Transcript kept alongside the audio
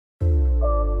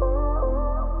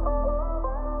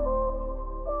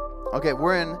Okay,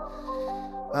 we're in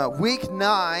week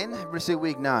 9. Everybody say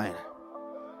week 9.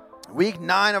 Week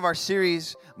 9 of our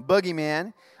series,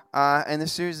 Boogeyman. And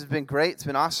this series has been great. It's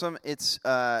been awesome. It's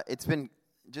been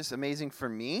just amazing for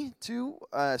me to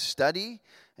study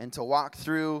and to walk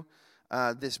through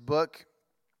this book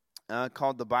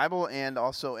called the Bible, and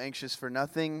also Anxious for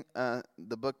Nothing,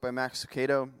 the book by Max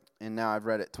Lucado. And now I've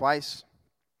read it twice,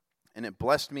 and it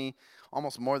blessed me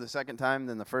almost more the second time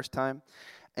than the first time.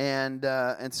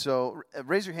 And so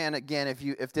raise your hand again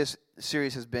if this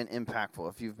series has been impactful.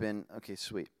 If you've been okay,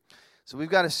 sweet. So we've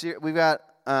got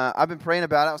I've been praying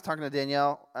about it. I was talking to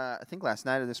Danielle, I think last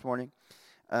night or this morning,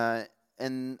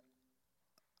 and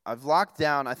I've locked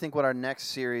down, I think, what our next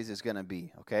series is going to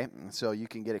be. Okay, and so you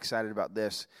can get excited about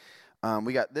this.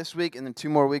 We got this week and then 2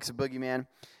 more weeks of Boogeyman,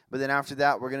 but then after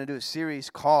that, we're going to do a series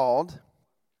called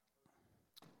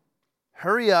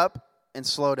 "Hurry Up and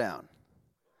Slow Down."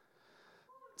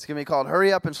 It's going to be called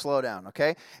Hurry Up and Slow Down,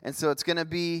 okay? And so it's going to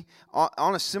be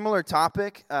on a similar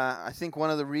topic. I think one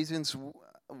of the reasons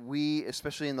we,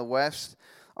 especially in the West,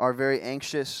 are very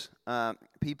anxious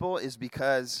people is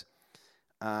because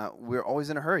we're always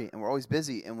in a hurry, and we're always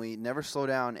busy, and we never slow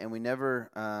down, and we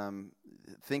never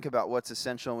think about what's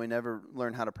essential, and we never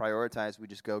learn how to prioritize. We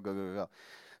just go, go, go, go.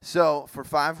 So for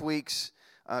 5 weeks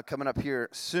coming up here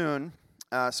soon,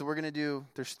 so we're going to do,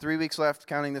 there's 3 weeks left,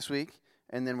 counting this week.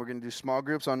 And then we're going to do small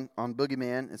groups on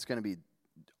Boogeyman. It's going to be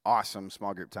awesome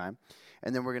small group time.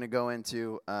 And then we're going to go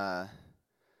into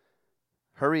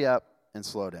Hurry Up and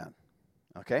Slow Down.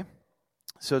 Okay?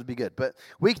 So it'll be good. But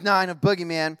week 9 of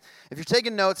Boogeyman, if you're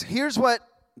taking notes, here's what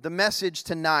the message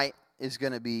tonight is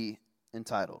going to be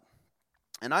entitled.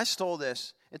 And I stole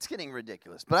this. It's getting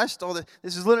ridiculous. But I stole this.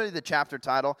 This is literally the chapter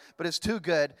title, but it's too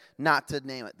good not to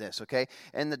name it this, okay?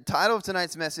 And the title of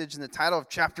tonight's message and the title of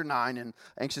chapter 9 and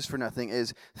Anxious for Nothing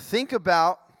is Think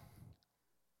About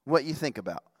What You Think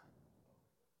About.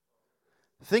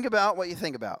 Think about what you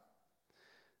think about.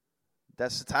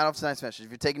 That's the title of tonight's message.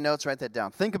 If you're taking notes, write that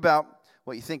down. Think about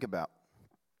what you think about.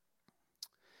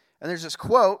 And there's this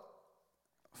quote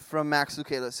from Max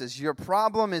Lucado that says, "Your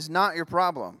problem is not your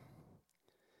problem,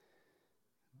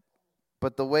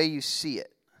 but the way you see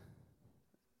it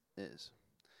is."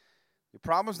 Your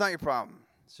problem's not your problem.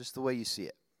 It's just the way you see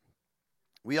it.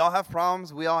 We all have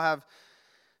problems. We all have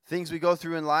things we go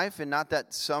through in life, and not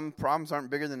that some problems aren't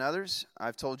bigger than others.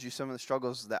 I've told you some of the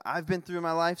struggles that I've been through in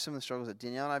my life, some of the struggles that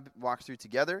Danielle and I walked through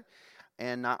together,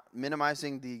 and not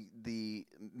minimizing the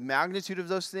magnitude of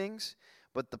those things.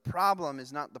 But the problem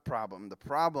is not the problem. The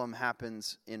problem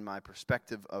happens in my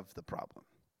perspective of the problem.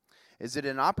 Is it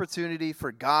an opportunity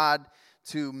for God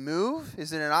to move?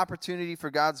 Is it an opportunity for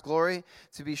God's glory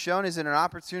to be shown? Is it an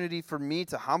opportunity for me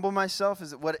to humble myself?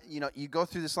 Is it what, you go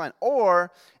through this line?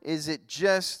 Or is it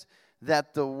just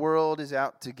that the world is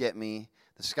out to get me,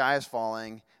 the sky is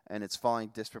falling, and it's falling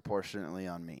disproportionately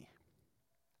on me?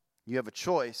 You have a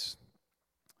choice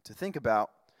to think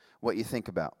about what you think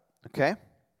about, okay?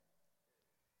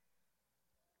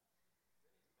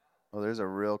 Oh, there's a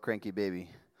real cranky baby.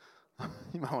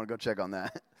 You might want to go check on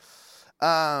that.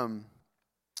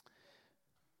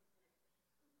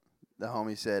 The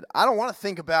homie said, "I don't want to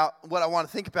think about what I want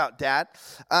to think about, Dad."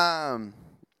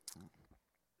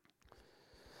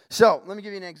 So let me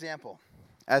give you an example.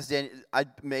 I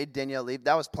made Danielle leave.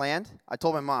 That was planned. I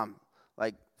told my mom,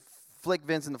 flick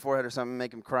Vince in the forehead or something,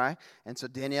 make him cry. And so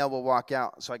Danielle will walk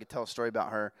out so I could tell a story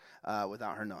about her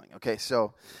without her knowing. Okay,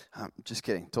 so just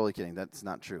kidding. Totally kidding. That's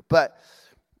not true. But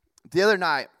the other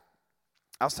night,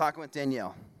 I was talking with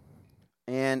Danielle,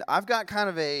 and I've got kind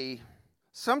of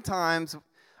sometimes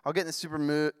I'll get in this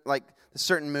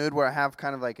certain mood where I have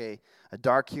kind of like a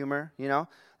dark humor,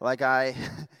 Like I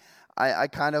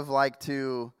kind of like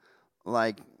to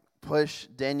push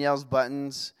Danielle's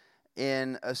buttons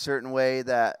in a certain way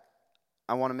that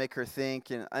I want to make her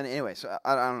think. And anyway, so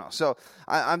I don't know. So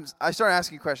I started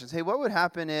asking questions. Hey, what would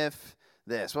happen if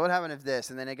this? What would happen if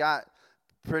this? And then it got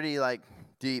pretty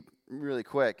deep really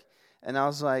quick. And I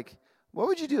was like, what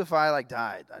would you do if I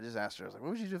died? I just asked her. I was like, what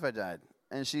would you do if I died?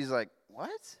 And she's like,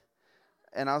 what?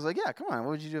 And I was like, yeah, come on.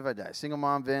 What would you do if I died? Single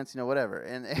mom, Vince, whatever.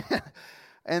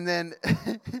 And then,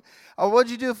 oh, what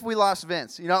would you do if we lost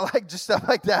Vince? Just stuff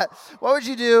like that. What would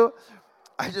you do?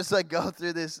 I just go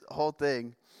through this whole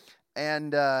thing.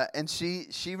 And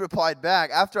she replied back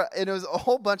and it was a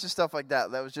whole bunch of stuff like that.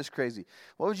 That was just crazy.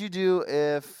 What would you do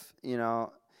if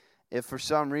for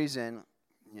some reason,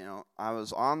 I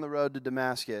was on the road to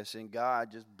Damascus and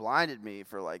God just blinded me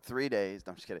for 3 days.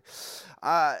 No, I'm just kidding.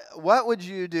 What would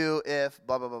you do if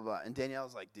blah, blah, blah, blah? And Danielle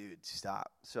was like, dude, stop.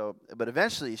 But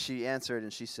eventually she answered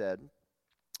and she said,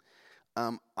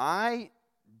 I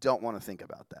don't want to think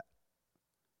about that.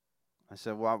 I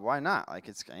said, well, why not? Like,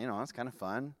 it's kind of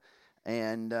fun.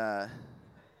 And I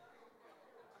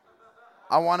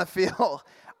want to feel,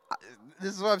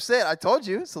 this is what I'm saying. I told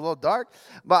you, it's a little dark.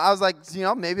 But I was like,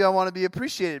 maybe I want to be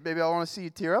appreciated. Maybe I want to see you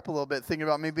tear up a little bit thinking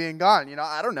about me being gone.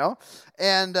 I don't know.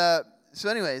 And so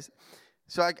anyways,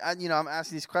 I'm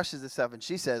asking these questions and stuff. And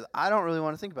she says, I don't really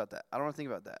want to think about that. I don't want to think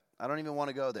about that. I don't even want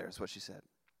to go there is what she said.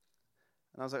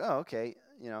 And I was like, oh, okay.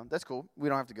 That's cool. We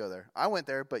don't have to go there. I went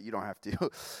there, but you don't have to.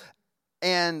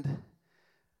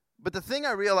 But the thing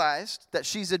I realized that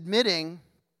she's admitting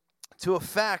to a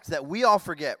fact that we all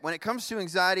forget. When it comes to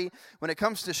anxiety, when it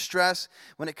comes to stress,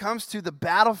 when it comes to the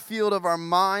battlefield of our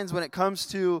minds, when it comes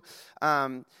to,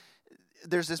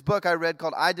 there's this book I read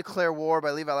called I Declare War by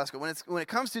Levi Lesko. When it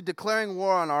comes to declaring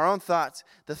war on our own thoughts,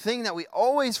 the thing that we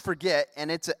always forget,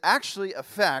 and it's actually a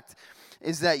fact,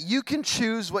 is that you can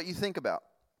choose what you think about.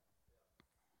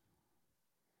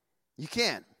 You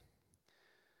can.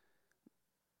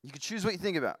 You can choose what you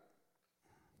think about.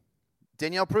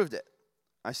 Danielle proved it.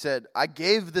 I said, I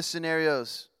gave the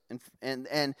scenarios,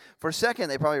 and for a second,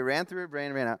 they probably ran through her brain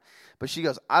and ran out. But she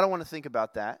goes, I don't want to think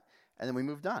about that. And then we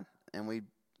moved on. And we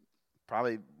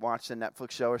probably watched a Netflix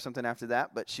show or something after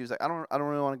that. But she was like, I don't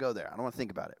really want to go there. I don't want to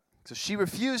think about it. So she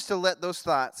refused to let those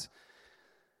thoughts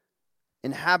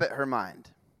inhabit her mind.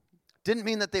 Didn't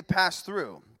mean that they passed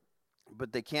through,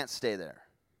 but they can't stay there.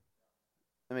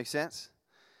 That makes sense?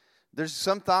 There's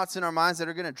some thoughts in our minds that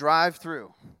are going to drive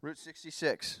through. Route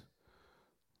 66.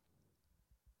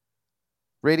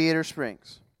 Radiator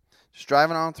Springs. Just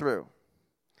driving on through.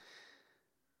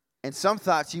 And some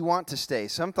thoughts you want to stay.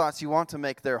 Some thoughts you want to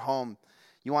make their home.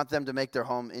 You want them to make their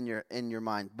home in your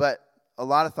mind. But a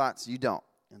lot of thoughts you don't.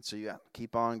 And so you have to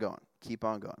keep on going. Keep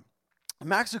on going.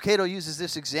 Max Lucado uses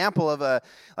this example of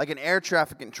an air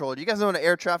traffic controller. Do you guys know what an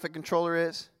air traffic controller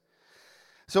is?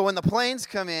 So when the planes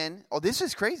come in, this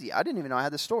is crazy. I didn't even know I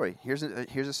had this story. Here's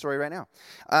a story right now.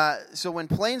 So when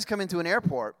planes come into an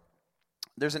airport,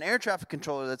 there's an air traffic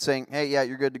controller that's saying, hey, yeah,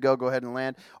 you're good to go. Go ahead and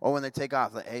land. Or when they take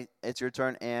off, like, hey, it's your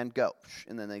turn and go.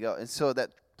 And then they go. And so that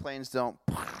planes don't,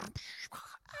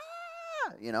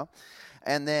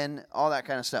 and then all that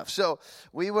kind of stuff. So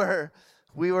we were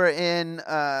in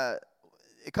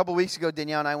a couple weeks ago,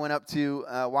 Danielle and I went up to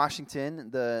Washington,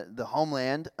 the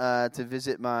homeland, to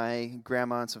visit my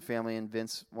grandma and some family, and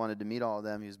Vince wanted to meet all of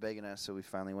them. He was begging us, so we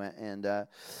finally went. And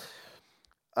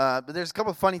but there's a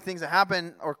couple of funny things that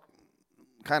happen, or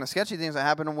kind of sketchy things that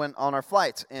happened on our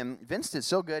flights. And Vince did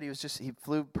so good; he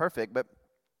flew perfect. But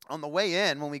on the way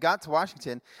in, when we got to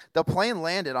Washington, the plane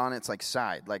landed on its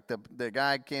side. Like the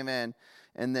guy came in,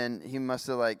 and then he must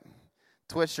have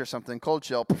twitched or something, cold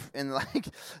chill, and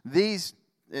these.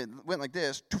 It went like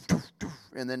this,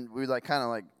 and then we I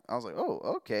was like,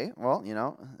 oh, okay, well,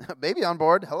 baby on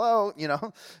board, hello,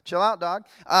 chill out, dog.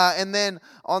 And then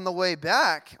on the way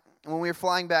back, when we were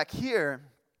flying back here,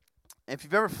 if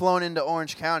you've ever flown into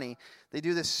Orange County, they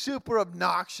do this super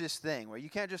obnoxious thing where you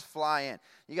can't just fly in.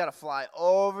 You got to fly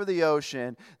over the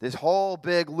ocean, this whole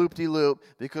big loop-de-loop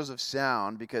because of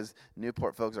sound, because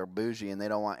Newport folks are bougie and they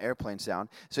don't want airplane sound.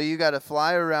 So you got to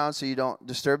fly around so you don't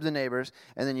disturb the neighbors,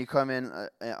 and then you come in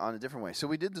on a different way. So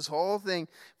we did this whole thing,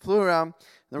 flew around, and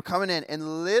we're coming in,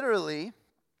 and literally,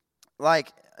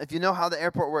 if you know how the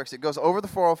airport works, it goes over the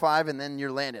 405 and then you're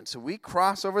landing. So we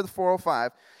cross over the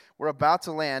 405, we're about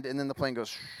to land, and then the plane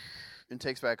goes and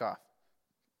takes back off.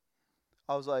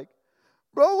 I was like,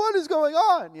 bro, what is going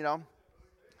on,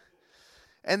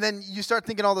 And then you start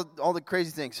thinking all the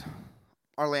crazy things.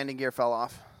 Our landing gear fell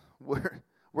off. We're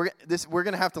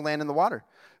going to have to land in the water.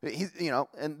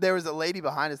 And there was a lady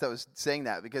behind us that was saying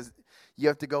that because you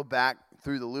have to go back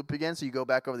through the loop again, so you go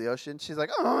back over the ocean. She's like,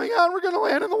 oh my God, we're going to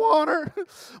land in the water.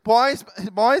 Boys,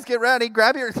 get ready.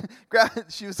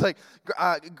 She was like,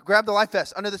 grab the life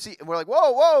vest under the seat. And we're like,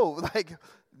 whoa.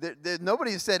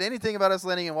 Nobody said anything about us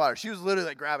landing in water. She was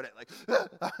literally grabbing it,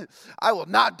 I will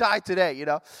not die today,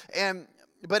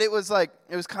 But it was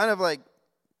kind of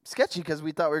sketchy because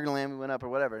we thought we were going to land, we went up or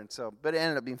whatever, and so, but it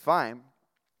ended up being fine.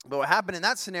 But what happened in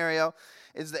that scenario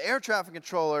is the air traffic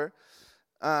controller,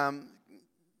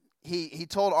 he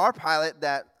told our pilot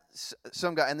that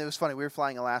some guy, and it was funny, we were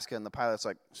flying Alaska, and the pilot's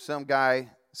like,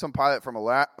 some pilot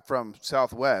from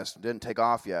Southwest didn't take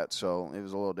off yet, so it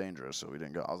was a little dangerous, so we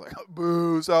didn't go. I was like,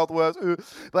 boo, Southwest.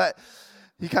 But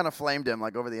he kind of flamed him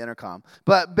over the intercom.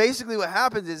 But basically what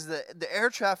happens is the air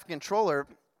traffic controller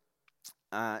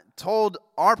told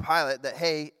our pilot that,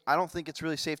 hey, I don't think it's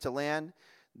really safe to land.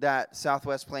 That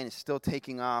Southwest plane is still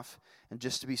taking off, and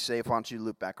just to be safe, why don't you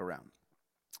loop back around?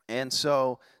 And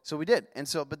so we did. And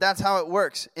so, but that's how it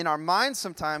works. In our minds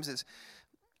sometimes is,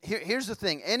 here's the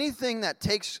thing. Anything that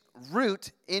takes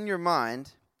root in your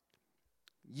mind,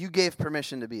 you gave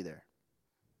permission to be there.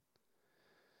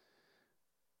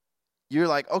 You're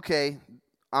like, okay,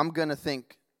 I'm going to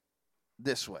think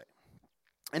this way.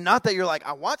 And not that you're like,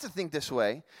 I want to think this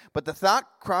way, but the thought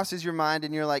crosses your mind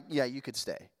and you're like, yeah, you could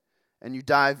stay. And you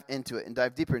dive into it and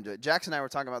dive deeper into it. Jackson and I were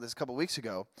talking about this a couple weeks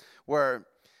ago, where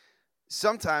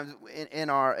sometimes in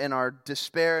our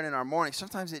despair and in our mourning,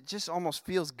 sometimes it just almost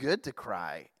feels good to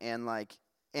cry. And like,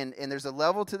 and there's a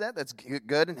level to that that's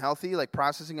good and healthy, like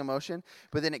processing emotion.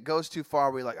 But then it goes too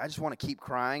far where you're like, I just want to keep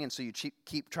crying. And so you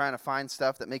keep trying to find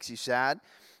stuff that makes you sad.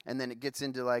 And then it gets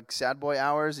into like sad boy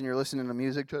hours and you're listening to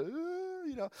music,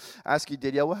 asking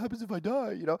Danielle, what happens if I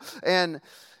die,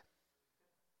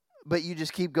 But you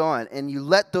just keep going, and you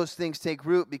let those things take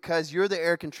root because you're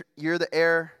the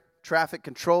air traffic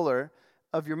controller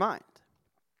of your mind.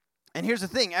 And here's the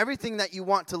thing: everything that you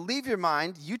want to leave your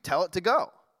mind, you tell it to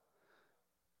go.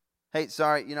 Hey,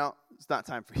 sorry, it's not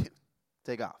time for you.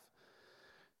 Take off.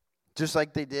 Just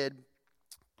like they did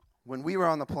when we were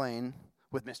on the plane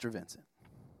with Mr. Vincent.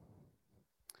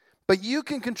 But you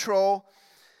can control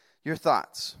your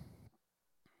thoughts.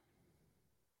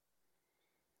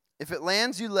 If it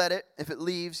lands, you let it. If it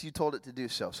leaves, you told it to do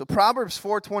so. So Proverbs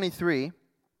 4:23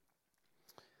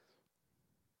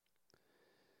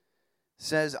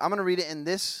 says, I'm going to read it in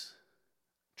this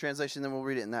translation, then we'll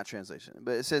read it in that translation.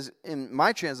 But it says, in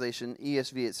my translation,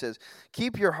 ESV, it says,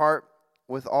 keep your heart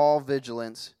with all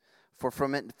vigilance, for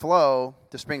from it flow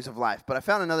the springs of life. But I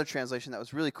found another translation that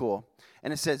was really cool.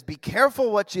 And it says, be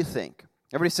careful what you think.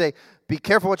 Everybody say, be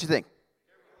careful what you think.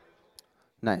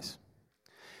 Nice.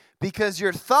 Because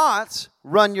your thoughts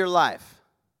run your life.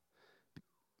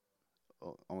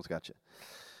 Oh, almost got you.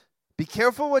 Be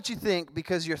careful what you think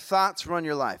because your thoughts run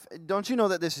your life. Don't you know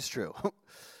that this is true?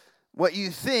 What you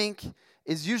think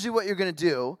is usually what you're going to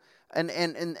do,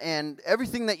 and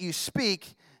everything that you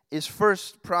speak is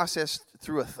first processed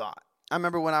through a thought. I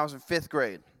remember when I was in 5th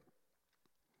grade.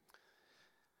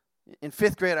 In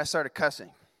 5th grade, I started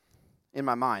cussing. In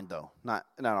my mind, though, not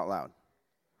out loud.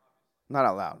 Not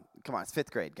out loud. Come on, it's 5th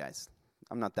grade, guys.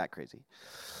 I'm not that crazy.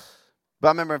 But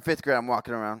I remember in 5th grade, I'm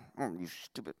walking around, you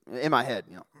stupid, in my head,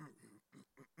 I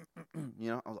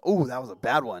was like, oh, that was a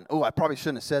bad one. Oh, I probably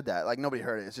shouldn't have said that. Like, nobody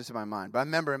heard it. It's just in my mind. But I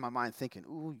remember in my mind thinking,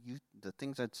 the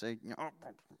things I'd say,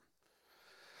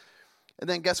 And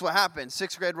then guess what happened?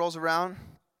 6th grade rolls around,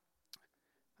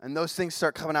 and those things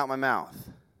start coming out my mouth.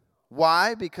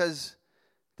 Why? Because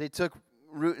they took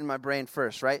root in my brain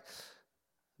first, right?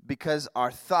 Because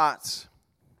our thoughts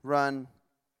run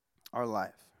our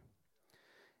life.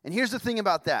 And here's the thing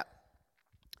about that.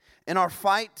 In our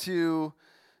fight to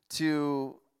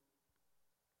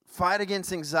fight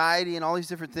against anxiety and all these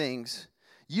different things,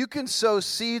 you can sow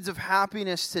seeds of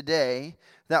happiness today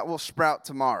that will sprout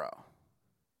tomorrow.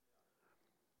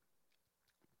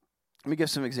 Let me give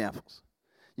some examples.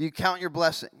 You count your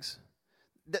blessings.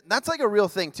 That's like a real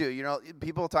thing too.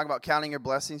 People talk about counting your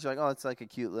blessings. You're like, oh, it's like a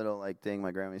cute little thing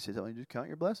my grandma used to tell me. Just count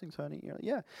your blessings, honey. You're like,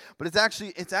 yeah, but it's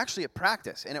actually a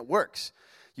practice, and it works.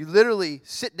 You literally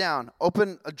sit down,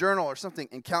 open a journal or something,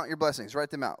 and count your blessings. Write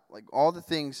them out, like all the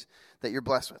things that you're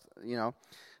blessed with.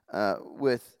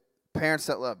 With parents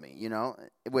that love me.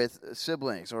 With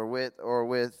siblings, or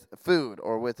with food,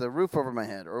 or with a roof over my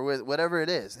head, or with whatever it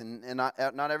is. And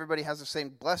not everybody has the same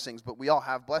blessings, but we all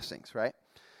have blessings, right?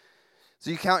 So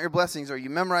you count your blessings, or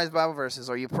you memorize Bible verses,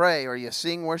 or you pray, or you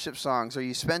sing worship songs, or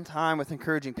you spend time with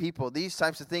encouraging people. These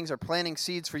types of things are planting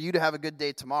seeds for you to have a good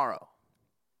day tomorrow.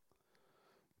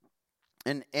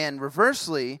 And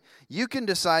reversely, you can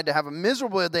decide to have a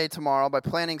miserable day tomorrow by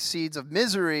planting seeds of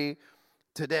misery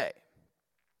today.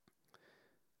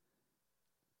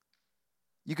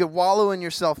 You could wallow in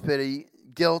your self-pity,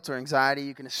 guilt, or anxiety.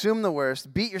 You can assume the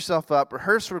worst, beat yourself up,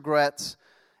 rehearse regrets,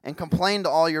 and complain to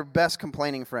all your best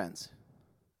complaining friends.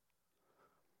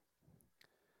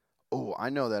 Oh, I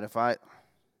know that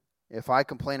if I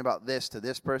complain about this to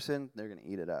this person, they're going to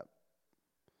eat it up.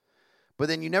 But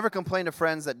then you never complain to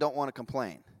friends that don't want to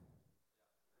complain,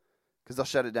 because they'll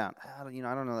shut it down. I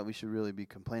don't know that we should really be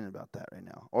complaining about that right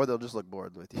now. Or they'll just look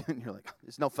bored with you, and you're like,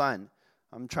 it's no fun.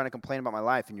 I'm trying to complain about my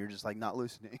life, and you're just like not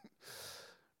listening.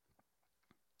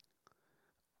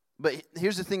 But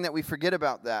here's the thing that we forget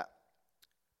about that,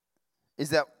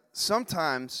 is that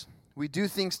sometimes we do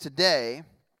things today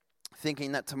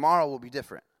thinking that tomorrow will be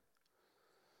different.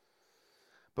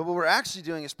 But what we're actually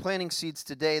doing is planting seeds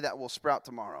today that will sprout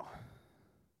tomorrow.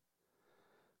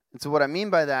 And so what I mean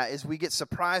by that is we get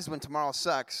surprised when tomorrow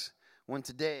sucks, when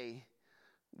today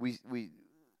we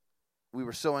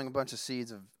were sowing a bunch of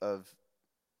seeds of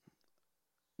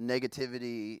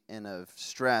negativity and of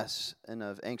stress and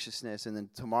of anxiousness, and then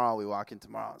tomorrow we walk in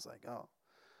tomorrow, it's like, oh,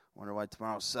 wonder why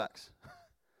tomorrow sucks.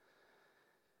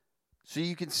 So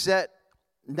you can set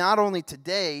not only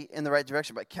today in the right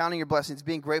direction, but counting your blessings,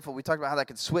 being grateful. We talked about how that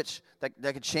could switch,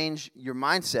 that could change your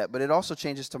mindset, but it also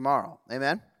changes tomorrow.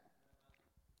 Amen?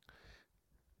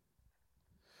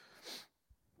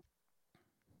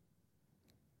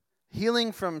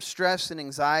 Healing from stress and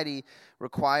anxiety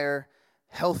require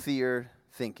healthier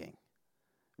thinking,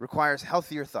 requires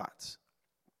healthier thoughts.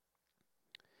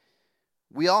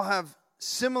 We all have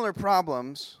similar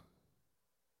problems,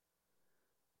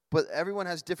 but everyone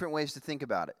has different ways to think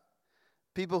about it.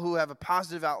 People who have a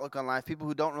positive outlook on life, people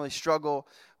who don't really struggle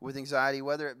with anxiety,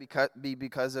 whether it be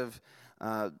because of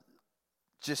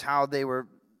just how they were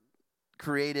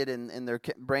created in their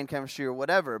brain chemistry or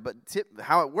whatever. But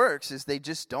how it works is they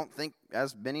just don't think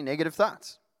as many negative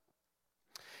thoughts.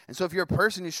 And so if you're a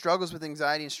person who struggles with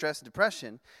anxiety and stress and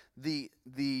depression,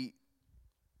 the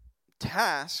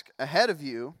task ahead of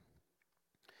you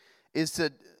is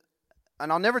to,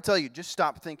 and I'll never tell you, just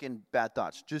stop thinking bad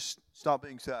thoughts. Just stop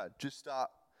being sad. Just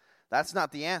stop. That's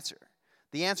not the answer.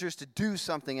 The answer is to do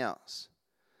something else.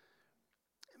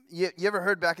 You ever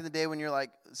heard back in the day when you're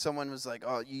like, someone was like,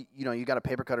 oh, you got a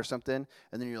paper cut or something,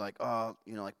 and then you're like, oh,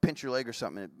 like pinch your leg or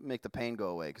something and make the pain go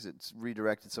away because it's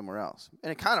redirected somewhere else.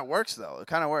 And it kind of works, though. It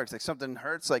kind of works. Like something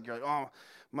hurts, like you're like, oh,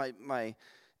 my.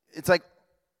 It's like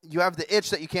you have the itch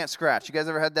that you can't scratch. You guys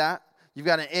ever had that? You've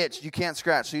got an itch you can't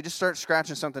scratch, so you just start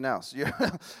scratching something else.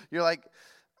 You're like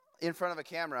in front of a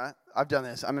camera. I've done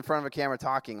this. I'm in front of a camera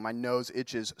talking. My nose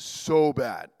itches so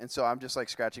bad, and so I'm just like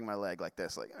scratching my leg like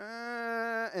this, like,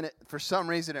 and for some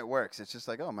reason it works. It's just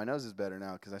like, oh, my nose is better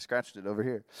now because I scratched it over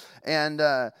here. And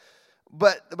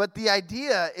but the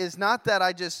idea is not that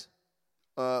I just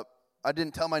I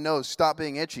didn't tell my nose stop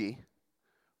being itchy.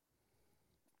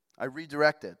 I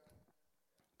redirected.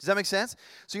 Does that make sense?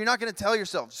 So you're not going to tell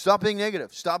yourself, stop being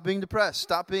negative, stop being depressed,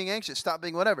 stop being anxious, stop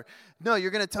being whatever. No, you're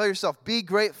going to tell yourself, be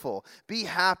grateful, be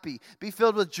happy, be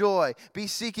filled with joy, be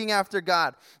seeking after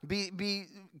God, be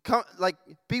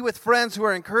with friends who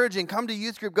are encouraging, come to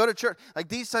youth group, go to church. Like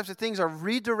these types of things are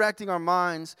redirecting our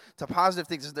minds to positive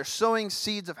things. They're sowing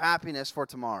seeds of happiness for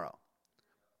tomorrow.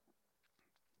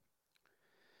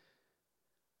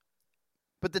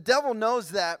 But the devil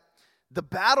knows that the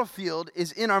battlefield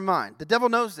is in our mind. The devil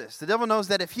knows this. The devil knows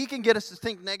that if he can get us to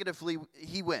think negatively,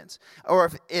 he wins. Or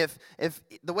if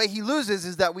the way he loses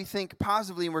is that we think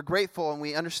positively and we're grateful and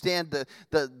we understand the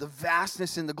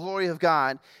vastness and the glory of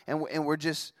God and we're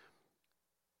just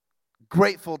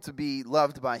grateful to be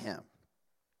loved by him.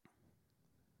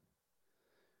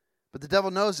 But the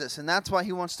devil knows this, and that's why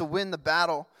he wants to win the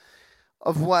battle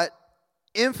of what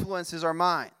influences our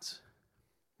minds.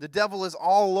 The devil is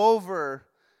all over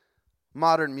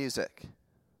modern music.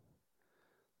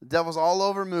 The devil's all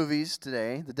over movies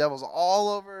today. The devil's all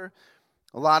over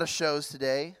a lot of shows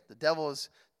today. The devil is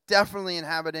definitely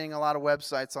inhabiting a lot of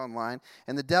websites online.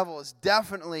 And the devil is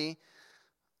definitely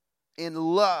in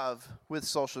love with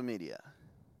social media.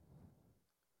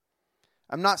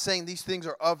 I'm not saying these things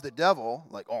are of the devil.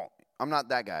 Like, oh, I'm not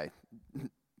that guy.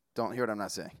 Don't hear what I'm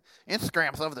not saying.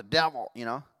 Instagram's of the devil,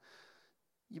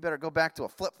 You better go back to a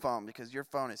flip phone because your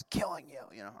phone is killing you.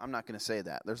 I'm not going to say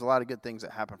that. There's a lot of good things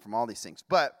that happen from all these things.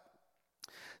 But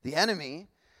the enemy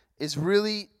is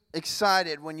really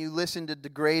excited when you listen to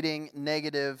degrading,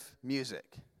 negative music.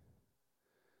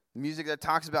 Music that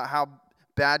talks about how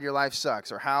bad your life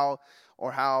sucks or how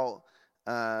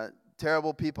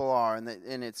terrible people are,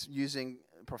 and it's using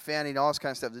profanity and all this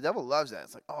kind of stuff. The devil loves that.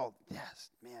 It's like, oh, yes,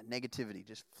 man, negativity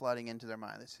just flooding into their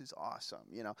mind. This is awesome,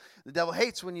 The devil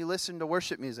hates when you listen to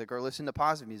worship music or listen to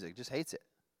positive music. Just hates it.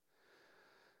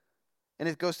 And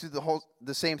it goes through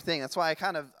the same thing. That's why I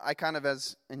kind of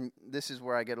and this is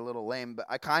where I get a little lame, but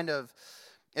I kind of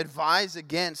advise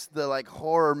against the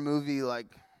horror movie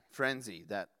frenzy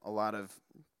that a lot of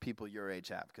people your age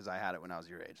have, because I had it when I was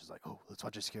your age. It's like, oh, let's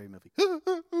watch a scary movie,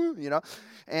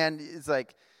 and it's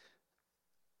like,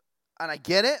 and I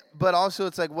get it, but also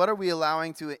it's like, what are we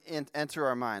allowing to enter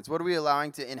our minds? What are we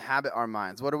allowing to inhabit our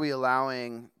minds? What are we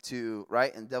allowing to,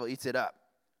 right? And the devil eats it up.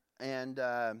 And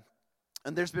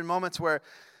there's been moments where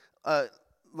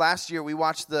last year we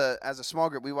watched as a small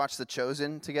group, we watched The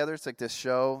Chosen together. It's like this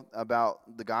show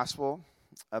about the gospel,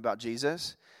 about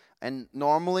Jesus. And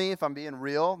normally, if I'm being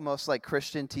real, most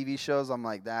Christian TV shows, I'm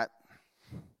like that.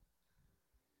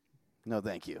 No,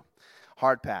 thank you.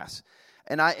 Hard pass.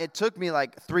 And it took me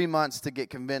 3 months to get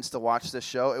convinced to watch this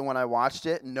show. And when I watched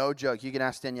it, no joke, you can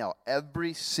ask Danielle,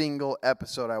 every single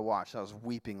episode I watched, I was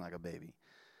weeping like a baby.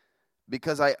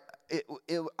 Because I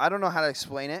don't know how to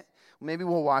explain it. maybe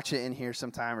we'll watch it in here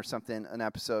sometime or something, an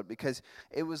episode, because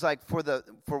it was like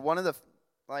for one of the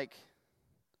like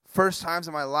first times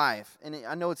in my life, and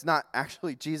I know it's not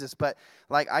actually Jesus, but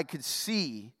like I could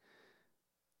see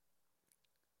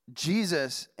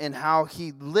Jesus and how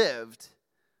he lived,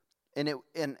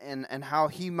 and how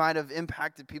he might have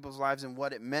impacted people's lives and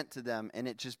what it meant to them, and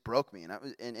it just broke me, and I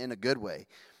was in a good way.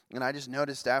 And I just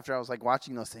noticed after I was like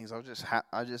watching those things,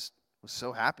 I just was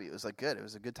so happy. It was like good. It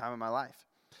was a good time in my life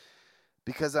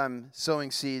because I'm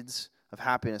sowing seeds of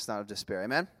happiness, not of despair.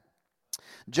 Amen.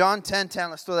 John 10:10.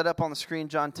 Let's throw that up on the screen.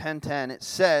 John 10:10. It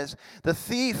says, "The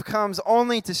thief comes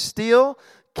only to steal,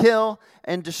 kill,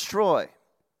 and destroy."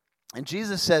 And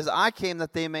Jesus says, "I came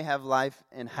that they may have life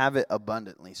and have it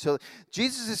abundantly." So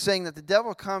Jesus is saying that the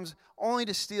devil comes only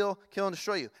to steal, kill, and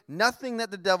destroy you. Nothing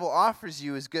that the devil offers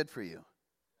you is good for you.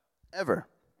 Ever.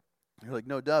 You're like,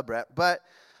 no duh, Brett. But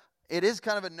it is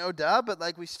kind of a no duh, but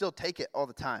like we still take it all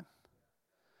the time.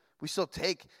 We still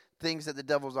take things that the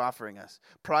devil's offering us.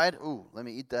 Pride, ooh, let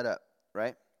me eat that up,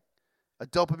 right? A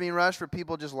dopamine rush for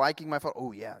people just liking my photo.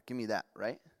 Oh yeah, give me that,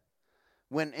 right?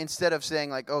 When instead of saying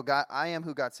like, oh God, I am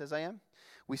who God says I am,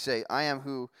 we say, I am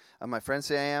who my friends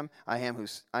say I am. I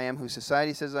am who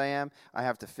society says I am. I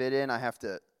have to fit in. I have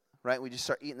to, right? We just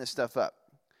start eating this stuff up.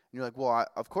 And you're like, well,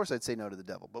 of course I'd say no to the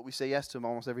devil, but we say yes to him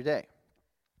almost every day.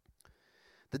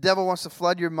 The devil wants to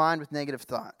flood your mind with negative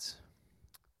thoughts.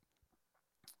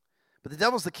 But the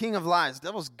devil's the king of lies. The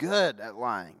devil's good at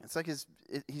lying. It's like he's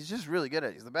just really good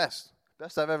at it. He's the best.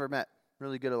 Best I've ever met.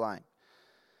 Really good at lying.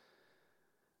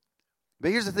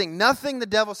 But here's the thing. Nothing the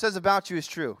devil says about you is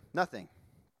true. Nothing.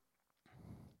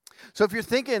 So if you're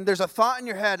thinking there's a thought in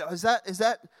your head, is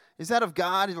that of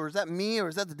God, or is that me, or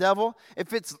is that the devil?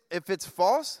 If it's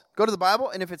false, go to the Bible,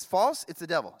 and if it's false, it's the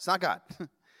devil. It's not God.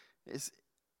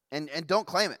 And don't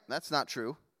claim it. That's not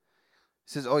true. It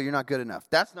says, oh, you're not good enough.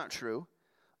 That's not true.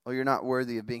 Oh, you're not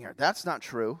worthy of being here. That's not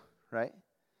true, right?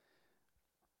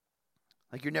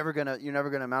 Like you're never gonna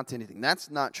amount to anything.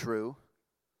 That's not true.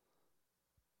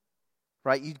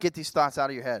 Right? You get these thoughts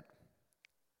out of your head.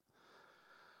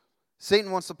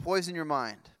 Satan wants to poison your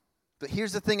mind. But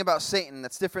here's the thing about Satan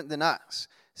that's different than us.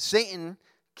 Satan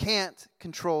can't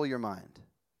control your mind.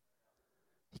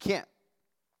 He can't.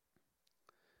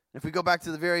 If we go back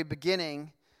to the very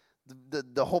beginning,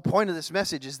 the whole point of this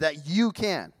message is that you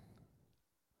can.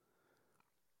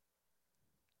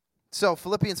 So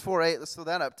Philippians 4:8, let's throw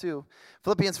that up too.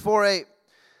 Philippians 4:8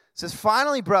 says,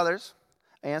 "Finally, brothers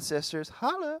and sisters,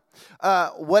 holla,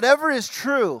 whatever is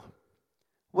true,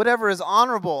 whatever is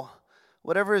honorable,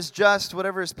 whatever is just,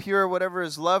 whatever is pure, whatever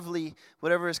is lovely,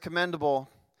 whatever is commendable,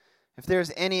 if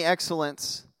there's any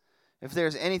excellence, if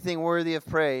there's anything worthy of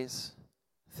praise,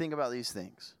 think about these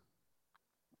things."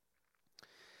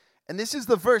 And this is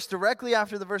the verse directly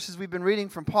after the verses we've been reading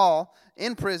from Paul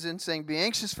in prison, saying, "Be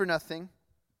anxious for nothing,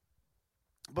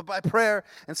 but by prayer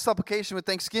and supplication with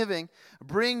thanksgiving,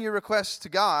 bring your requests to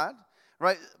God."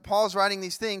 Right? Paul's writing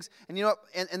these things, and you know,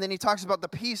 and then he talks about the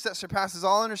peace that surpasses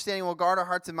all understanding will guard our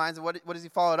hearts and minds. And what does he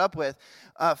follow it up with?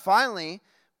 Finally,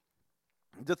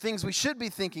 the things we should be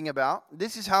thinking about.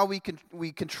 This is how we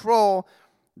control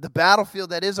the battlefield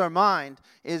that is our mind.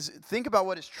 Is think about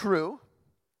what is true.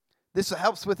 This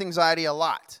helps with anxiety a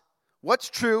lot. What's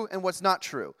true and what's not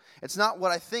true. It's not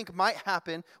what I think might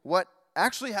happen. What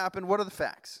actually happened? What are the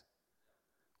facts?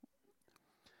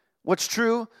 What's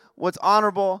true, what's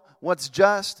honorable, what's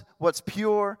just, what's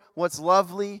pure, what's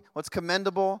lovely, what's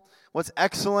commendable, what's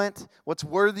excellent, what's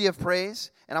worthy of praise,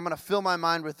 and I'm going to fill my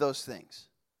mind with those things.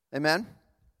 Amen?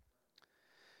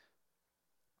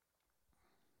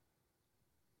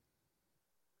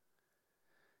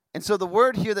 And so the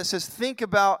word here that says think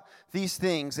about these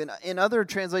things, and in other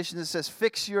translations it says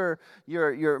fix your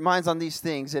minds on these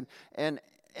things, and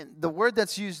the word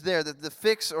that's used there, the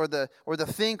fix or the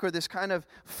think or this kind of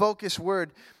focus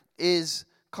word is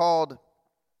called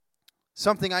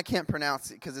something I can't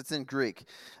pronounce because it's in Greek.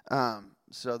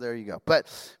 So there you go. But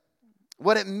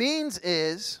what it means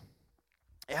is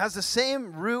it has the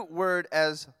same root word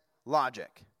as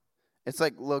logic. It's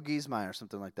like logismai or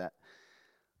something like that.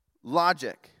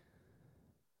 Logic.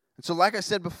 And so like I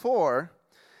said before,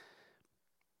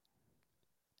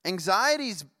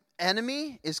 anxiety's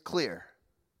enemy is clear.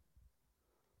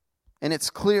 And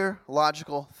it's clear,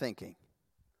 logical thinking.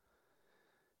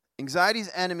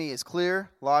 Anxiety's enemy is clear,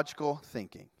 logical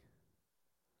thinking.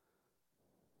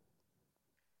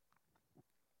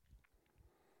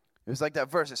 It was like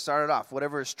that verse. It started off,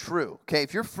 whatever is true. Okay,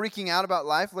 if you're freaking out about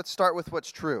life, let's start with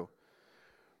what's true.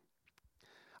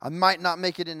 I might not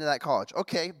make it into that college.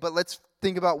 Okay, but let's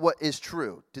think about what is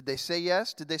true. Did they say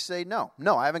yes? Did they say no?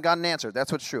 No, I haven't gotten an answer.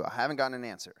 That's what's true. I haven't gotten an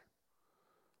answer.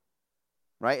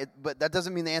 right? But that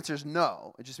doesn't mean the answer is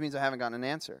no. It just means I haven't gotten an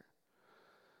answer.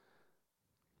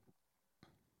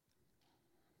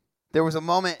 There was a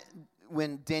moment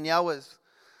when Danielle was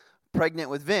pregnant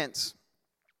with Vince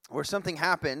where something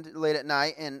happened late at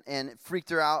night and it freaked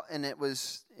her out, and it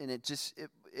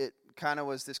kind of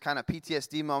was this kind of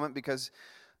PTSD moment because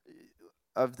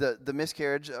of the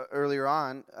miscarriage earlier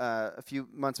on, a few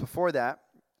months before that.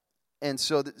 And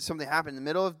so something happened in the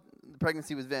middle of the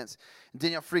pregnancy with Vince. And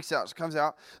Danielle freaks out. She comes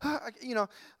out, you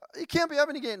can't be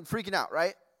having again, freaking out,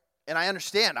 right? And I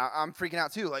understand. I'm freaking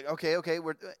out too. Like, okay.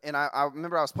 And I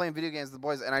remember I was playing video games with the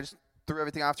boys, and I just threw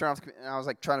everything off, turned off, and I was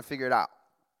like trying to figure it out.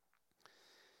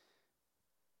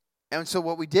 And so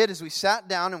what we did is we sat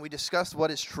down and we discussed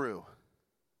what is true.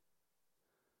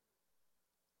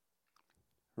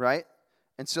 Right?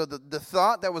 And so the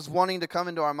thought that was wanting to come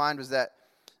into our mind was that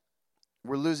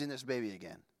we're losing this baby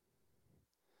again.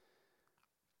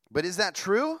 But is that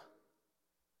true?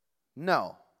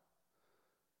 No.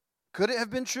 Could it have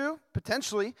been true?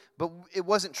 Potentially, but it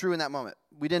wasn't true in that moment.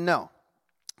 We didn't know.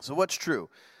 So what's true?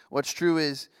 What's true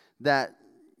is that,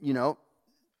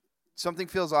 something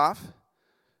feels off.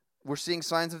 We're seeing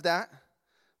signs of that.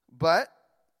 But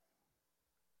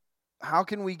how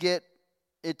can we get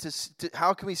it to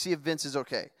how can we see if Vince is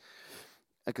okay?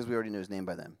 Because we already knew his name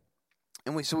by then.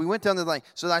 And we went down the line.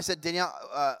 So I said, Danielle,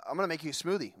 I'm gonna make you a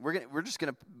smoothie. We're just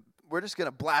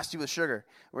gonna blast you with sugar.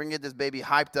 We're gonna get this baby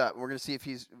hyped up. We're gonna see if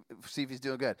he's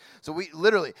doing good. So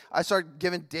I started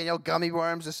giving Danielle gummy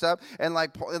worms and stuff, and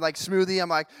like smoothie. I'm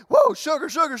like, whoa, sugar.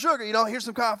 Here's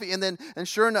some coffee, and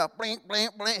sure enough, blink,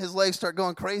 blink, blink, his legs start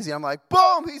going crazy. I'm like,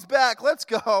 boom, he's back. Let's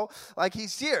go. Like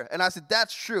he's here. And I said,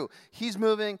 that's true. He's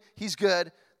moving. He's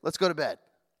good. Let's go to bed.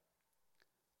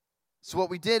 So what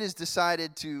we did is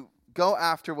decided to go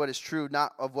after what is true,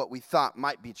 not of what we thought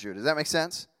might be true. Does that make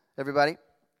sense, everybody?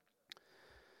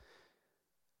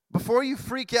 Before you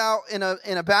freak out in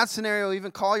a bad scenario,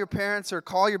 even call your parents or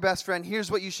call your best friend, here's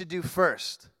what you should do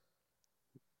first.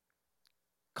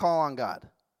 Call on God.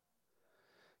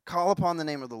 Call upon the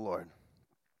name of the Lord.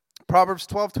 Proverbs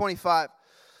 12:25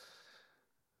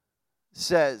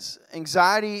 says,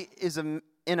 anxiety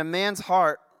in a man's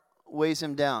heart weighs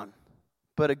him down,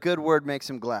 but a good word makes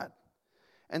him glad.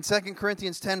 And 2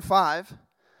 Corinthians 10:5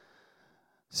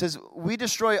 says, we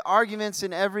destroy arguments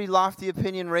and every lofty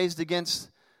opinion raised against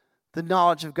the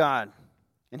knowledge of God.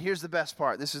 And here's the best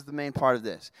part. This is the main part of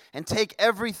this. And take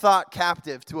every thought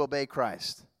captive to obey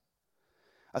Christ.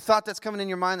 A thought that's coming in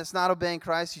your mind that's not obeying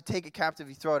Christ, you take it captive,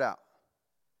 you throw it out.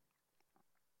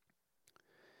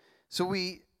 So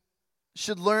we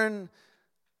should learn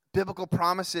biblical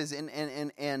promises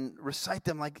and recite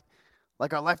them like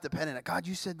our life depended on it. God,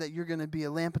 you said that you're going to be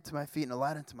a lamp unto my feet and a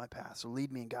light unto my path. So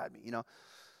lead me and guide me,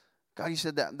 God, you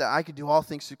said that I could do all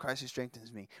things through Christ who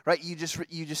strengthens me. Right? You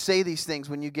just say these things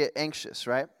when you get anxious,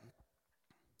 right?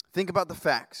 Think about the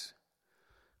facts.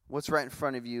 What's right in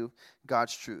front of you?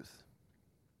 God's truth.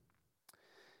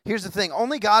 Here's the thing.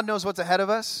 Only God knows what's ahead of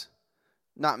us,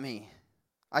 not me.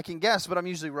 I can guess, but I'm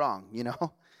usually wrong,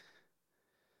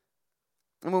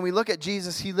 And when we look at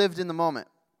Jesus, he lived in the moment.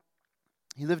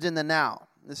 He lived in the now.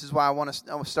 This is why I want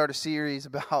to start a series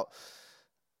about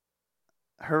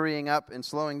hurrying up and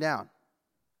slowing down.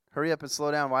 Hurry up and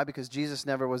slow down. Why? Because Jesus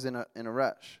never was in a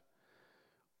rush.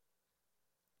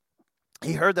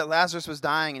 He heard that Lazarus was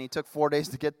dying, and he took 4 days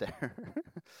to get there.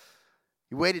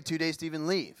 He waited 2 days to even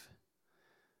leave.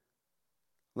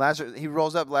 He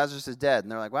rolls up, Lazarus is dead.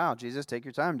 And they're like, wow, Jesus, take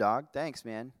your time, dog. Thanks,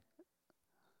 man.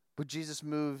 But Jesus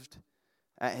moved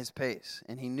at his pace,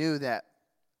 and he knew that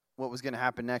what was going to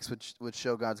happen next would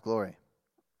show God's glory.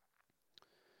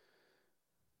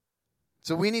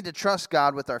 So we need to trust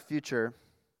God with our future,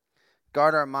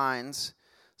 guard our minds,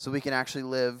 so we can actually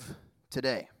live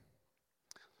today.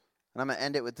 And I'm going to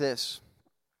end it with this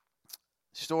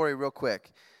story real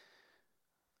quick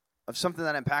of something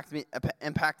that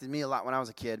impacted me a lot when I was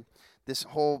a kid. This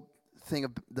whole thing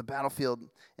of the battlefield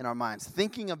in our minds.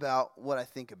 Thinking about what I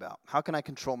think about. How can I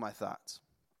control my thoughts?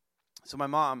 So my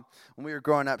mom, when we were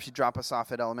growing up, she'd drop us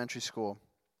off at elementary school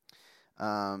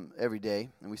every day.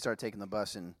 And we started taking the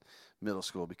bus in middle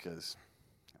school because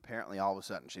apparently all of a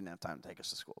sudden she didn't have time to take us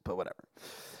to school. But whatever.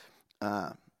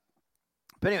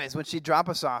 But anyways, when she'd drop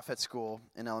us off at school,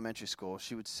 in elementary school,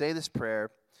 she would say this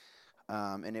prayer,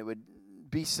 and it would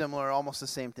be similar, almost the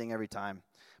same thing every time.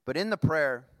 But in the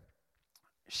prayer,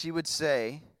 she would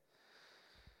say,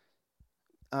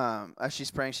 as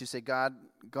she's praying, she'd say, God,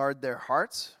 guard their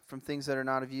hearts from things that are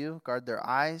not of you, guard their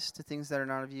eyes to things that are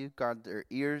not of you, guard their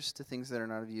ears to things that are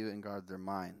not of you, and guard their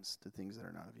minds to things that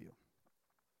are not of you.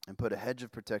 And put a hedge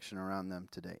of protection around them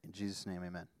today. In Jesus' name,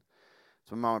 amen. That's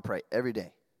So my mom would pray every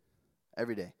day.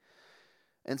 Every day.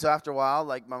 And so after a while,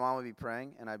 like, my mom would be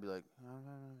praying, and I'd be like,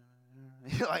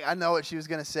 like, I know what she was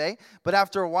going to say. But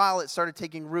after a while, it started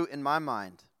taking root in my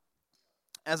mind.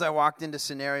 As I walked into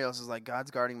scenarios, it was like,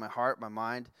 God's guarding my heart, my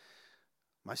mind,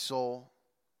 my soul,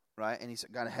 right? And He's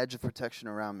got a hedge of protection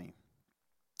around me.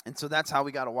 And so that's how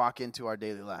we got to walk into our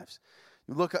daily lives.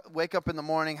 You wake up in the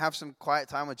morning, have some quiet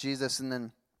time with Jesus, and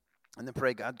then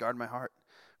pray, God, guard my heart,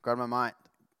 guard my mind,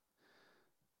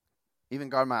 even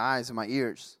guard my eyes and my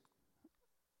ears.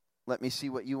 Let me see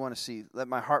what you want to see. Let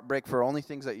my heart break for only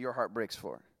things that your heart breaks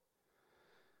for.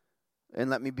 And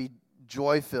let me be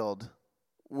joy-filled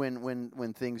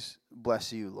when things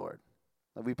bless you, Lord.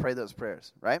 Let we pray those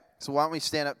prayers, right? So why don't we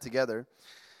stand up together,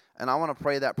 and I want to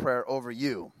pray that prayer over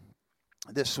you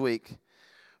this week.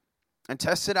 And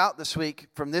test it out this week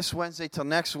from this Wednesday till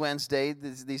next Wednesday,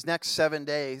 these next 7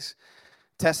 days.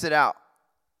 Test it out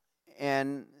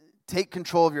and take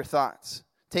control of your thoughts.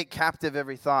 Take captive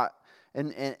every thought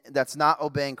and that's not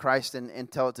obeying Christ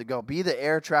and tell it to go. Be the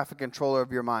air traffic controller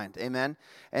of your mind. Amen.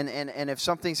 And if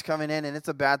something's coming in and it's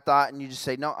a bad thought and you just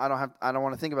say, no, I don't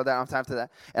want to think about that. I don't have time for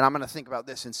that. And I'm going to think about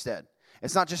this instead.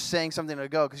 It's not just saying something to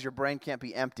go because your brain can't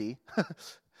be empty.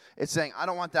 It's saying, I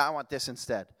don't want that. I want this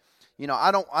instead. You know,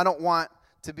 I don't want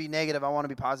to be negative. I want to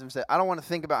be positive instead. I don't want to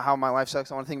think about how my life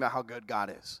sucks. I want to think about how good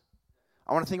God is.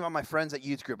 I want to think about my friends at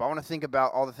youth group. I want to think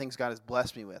about all the things God has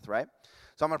blessed me with, right?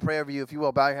 So I'm going to pray over you. If you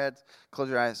will, bow your heads, close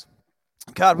your eyes.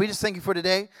 God, we just thank you for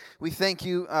today. We thank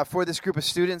you for this group of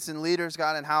students and leaders,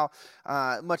 God, and how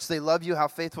much they love you, how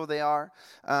faithful they are.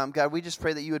 God, we just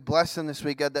pray that you would bless them this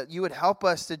week, God, that you would help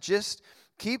us to just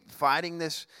keep fighting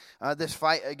this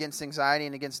fight against anxiety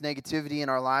and against negativity in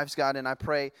our lives, God. And I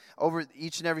pray over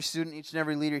each and every student, each and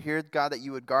every leader here, God, that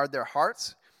you would guard their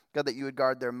hearts, God, that you would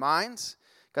guard their minds,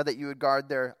 God, that you would guard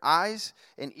their eyes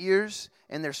and ears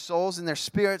and their souls and their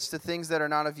spirits to things that are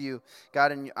not of you.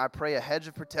 God, and I pray a hedge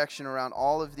of protection around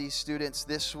all of these students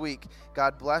this week.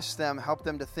 God, bless them, help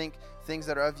them to think things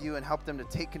that are of you, and help them to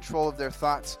take control of their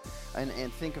thoughts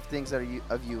and think of things that are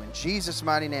of you. In Jesus'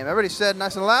 mighty name. Everybody said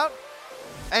nice and loud?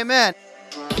 Amen.